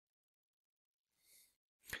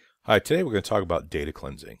Hi, today we're going to talk about data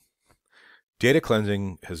cleansing. Data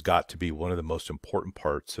cleansing has got to be one of the most important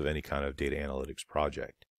parts of any kind of data analytics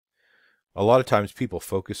project. A lot of times people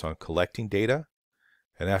focus on collecting data,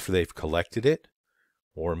 and after they've collected it,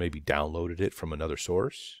 or maybe downloaded it from another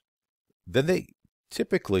source, then they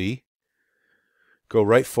typically go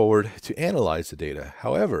right forward to analyze the data.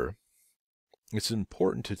 However, it's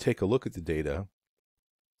important to take a look at the data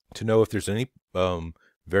to know if there's any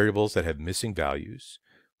variables that have missing values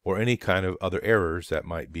or any kind of other errors that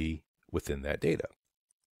might be within that data.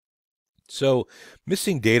 So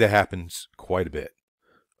missing data happens quite a bit.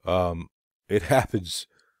 It happens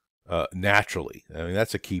naturally. I mean,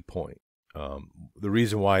 that's a key point. The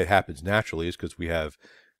reason why it happens naturally is because we have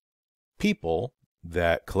people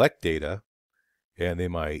that collect data and they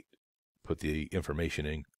might put the information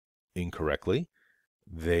in incorrectly.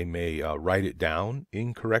 They may write it down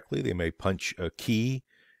incorrectly. They may punch a key,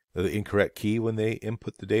 the incorrect key when they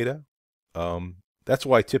input the data. That's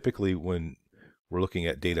why typically when we're looking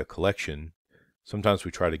at data collection, sometimes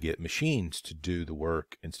we try to get machines to do the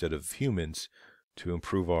work instead of humans to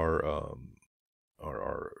improve our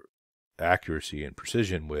accuracy and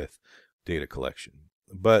precision with data collection.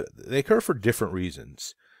 But they occur for different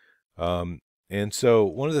reasons. And so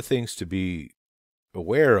one of the things to be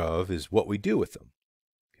aware of is what we do with them.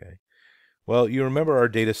 Okay. Well, you remember our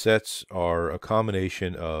data sets are a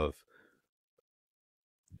combination of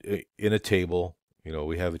in a table,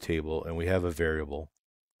 we have a table and we have a variable.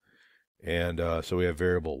 And so we have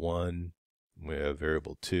variable 1, we have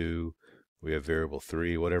variable 2, we have variable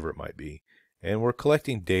 3, whatever it might be. And we're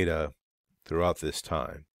collecting data throughout this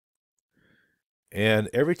time. And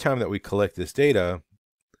every time that we collect this data,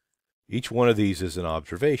 each one of these is an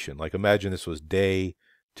observation. Like imagine this was day,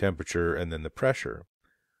 temperature, and then the pressure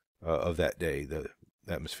of that day, the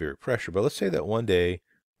atmospheric pressure. But let's say that one day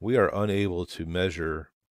we are unable to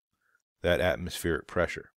measure that atmospheric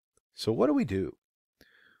pressure. So what do we do?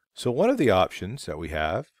 So one of the options that we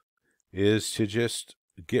have is to just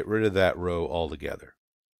get rid of that row altogether.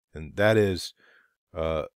 And that is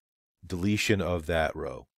deletion of that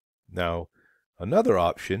row. Now, another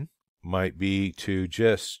option might be to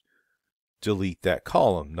just delete that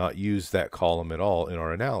column, not use that column at all in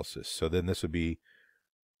our analysis. So then this would be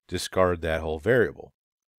discard that whole variable.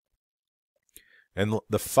 And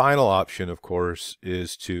the final option, of course,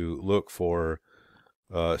 is to look for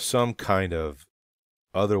some kind of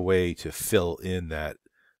other way to fill in that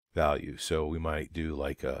value. So we might do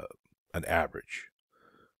like an average.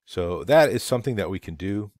 So that is something that we can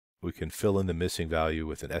do. We can fill in the missing value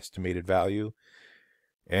with an estimated value.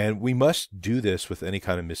 And we must do this with any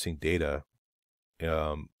kind of missing data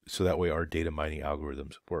so that way our data mining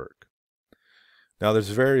algorithms work. Now there's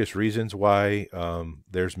various reasons why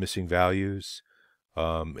there's missing values,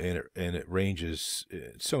 and it ranges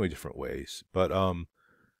in so many different ways. But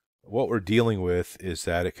what we're dealing with is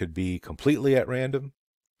that it could be completely at random,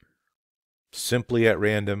 simply at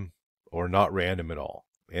random, or not random at all.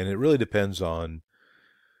 And it really depends on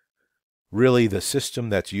really the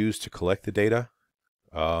system that's used to collect the data,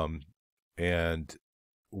 and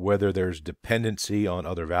whether there's dependency on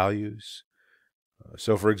other values.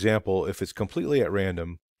 So for example, if it's completely at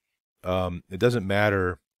random, it doesn't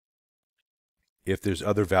matter if there's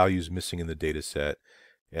other values missing in the data set.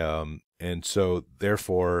 And so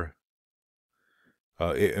therefore,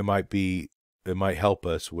 it might help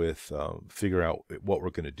us with figure out what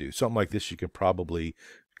we're going to do. Something like this, you can probably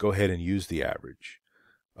go ahead and use the average.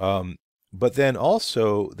 But then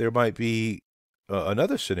also there might be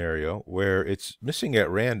another scenario where it's missing at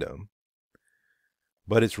random,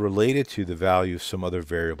 but it's related to the value of some other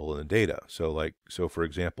variable in the data. So for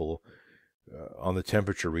example, on the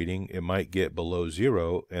temperature reading, it might get below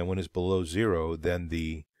 0, and when it's below 0, then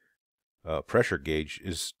the pressure gauge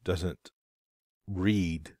doesn't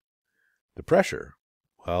read the pressure.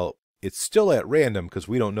 Well, it's still at random because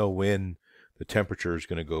we don't know when the temperature is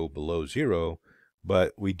going to go below 0,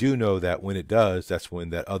 but we do know that when it does, that's when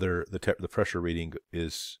the pressure reading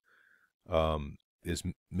is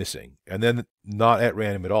missing, and then not at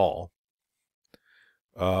random at all.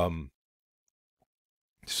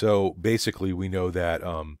 So basically, we know that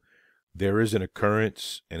there is an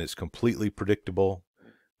occurrence and it's completely predictable.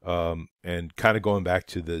 And kind of going back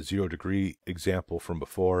to the 0 degree example from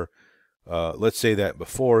before, let's say that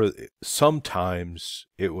before, sometimes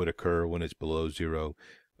it would occur when it's below 0.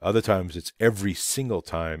 Other times it's every single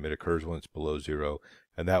time it occurs when it's below 0,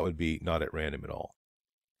 and that would be not at random at all.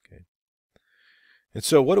 Okay. And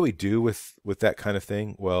so what do we do with that kind of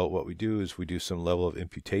thing? Well, what we do is we do some level of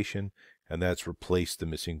imputation, and that's replace the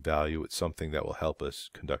missing value with something that will help us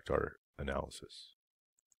conduct our analysis.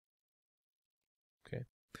 Okay.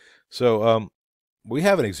 So we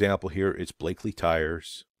have an example here. It's Blakely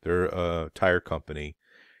Tires. They're a tire company.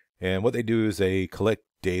 And what they do is they collect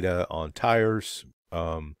data on tires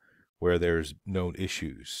where there's known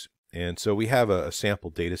issues. And so we have a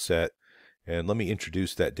sample data set. And let me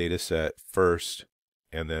introduce that data set first,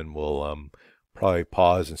 and then we'll probably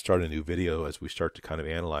pause and start a new video as we start to kind of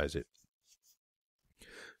analyze it.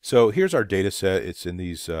 So here's our data set. It's in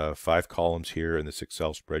these 5 columns here in this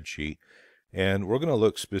Excel spreadsheet. And we're going to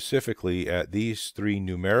look specifically at these 3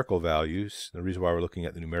 numerical values. The reason why we're looking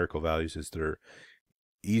at the numerical values is they're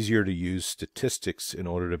easier to use statistics in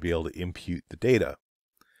order to be able to impute the data.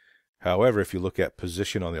 However, if you look at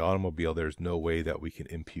position on the automobile, there's no way that we can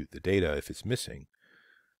impute the data if it's missing.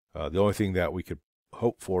 The only thing that we could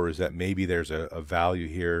hope for is that maybe there's a value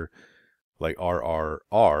here like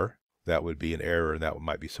RRR that would be an error, and that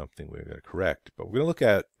might be something we're going to correct. But we're going to look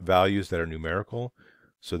at values that are numerical,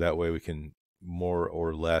 so that way we can more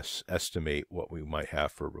or less estimate what we might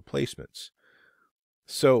have for replacements.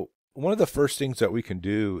 So one of the first things that we can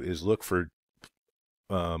do is look for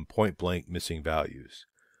point blank missing values.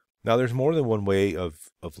 Now there's more than one way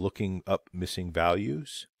of looking up missing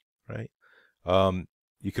values, right?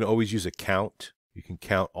 You can always use a count. You can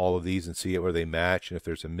count all of these and see where they match, and if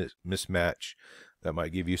there's a mismatch, that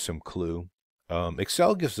might give you some clue.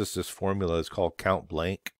 Excel gives us this formula. It's called count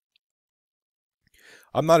blank.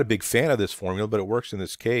 I'm not a big fan of this formula, but it works in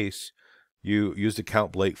this case. You use the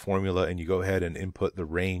count blank formula and you go ahead and input the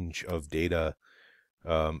range of data,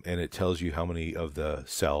 and it tells you how many of the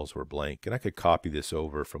cells were blank. And I could copy this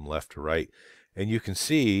over from left to right, and you can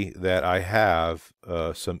see that I have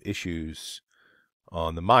some issues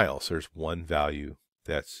on the miles. There's one value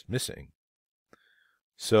that's missing.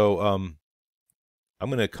 So I'm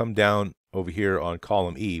going to come down over here on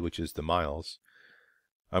column E, which is the miles.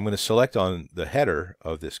 I'm going to select on the header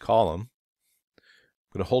of this column.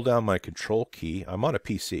 I'm going to hold down my control key. I'm on a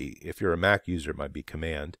PC. If you're a Mac user, it might be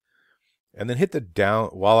command. And then hit the down,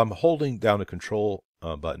 while I'm holding down the control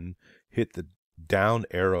button, hit the down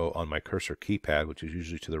arrow on my cursor keypad, which is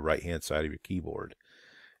usually to the right hand side of your keyboard.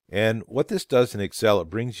 And what this does in Excel, it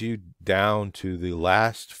brings you down to the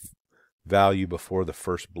last value before the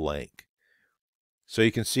first blank. So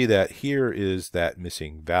you can see that here is that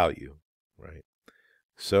missing value, right?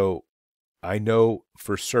 So I know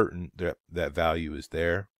for certain that that value is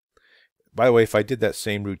there. By the way, if I did that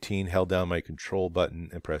same routine, held down my control button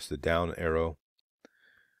and press the down arrow,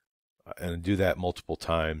 and do that multiple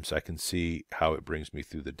times, I can see how it brings me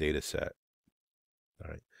through the data set.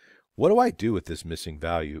 All right. What do I do with this missing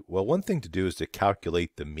value? Well, one thing to do is to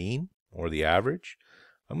calculate the mean or the average.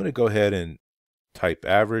 I'm going to go ahead and type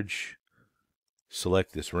average,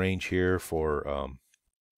 select this range here for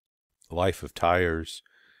life of tires,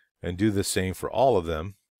 and do the same for all of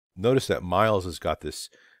them. Notice that miles has got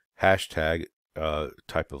this hashtag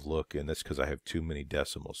type of look, and that's because I have too many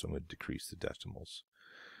decimals, so I'm going to decrease the decimals.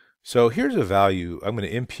 So here's a value. I'm going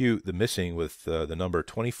to impute the missing with the number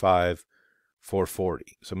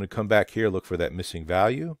 25,440. So I'm going to come back here, look for that missing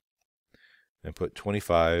value, and put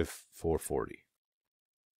 25,440.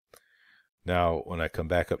 Now when I come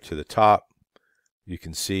back up to the top, you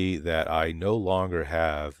can see that I no longer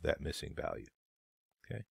have that missing value.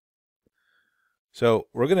 Okay. So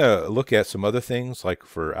we're going to look at some other things like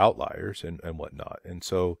for outliers and whatnot. And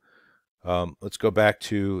so let's go back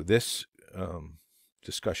to this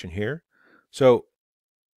discussion here. So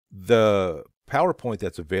the PowerPoint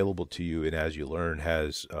that's available to you in As You Learn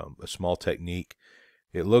has a small technique.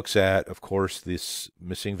 It looks at, of course, this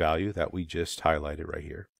missing value that we just highlighted right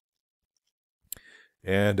here.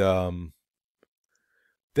 And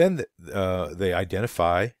then they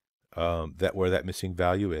identify that where that missing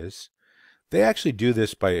value is. They actually do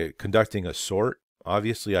this by conducting a sort.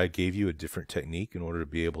 Obviously, I gave you a different technique in order to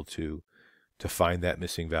be able to find that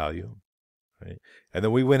missing value. Right? And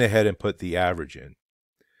then we went ahead and put the average in.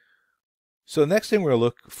 So the next thing we're going to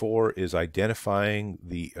look for is identifying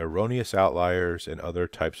the erroneous outliers and other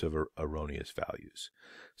types of erroneous values.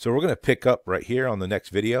 So we're going to pick up right here on the next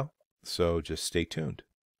video. So just stay tuned.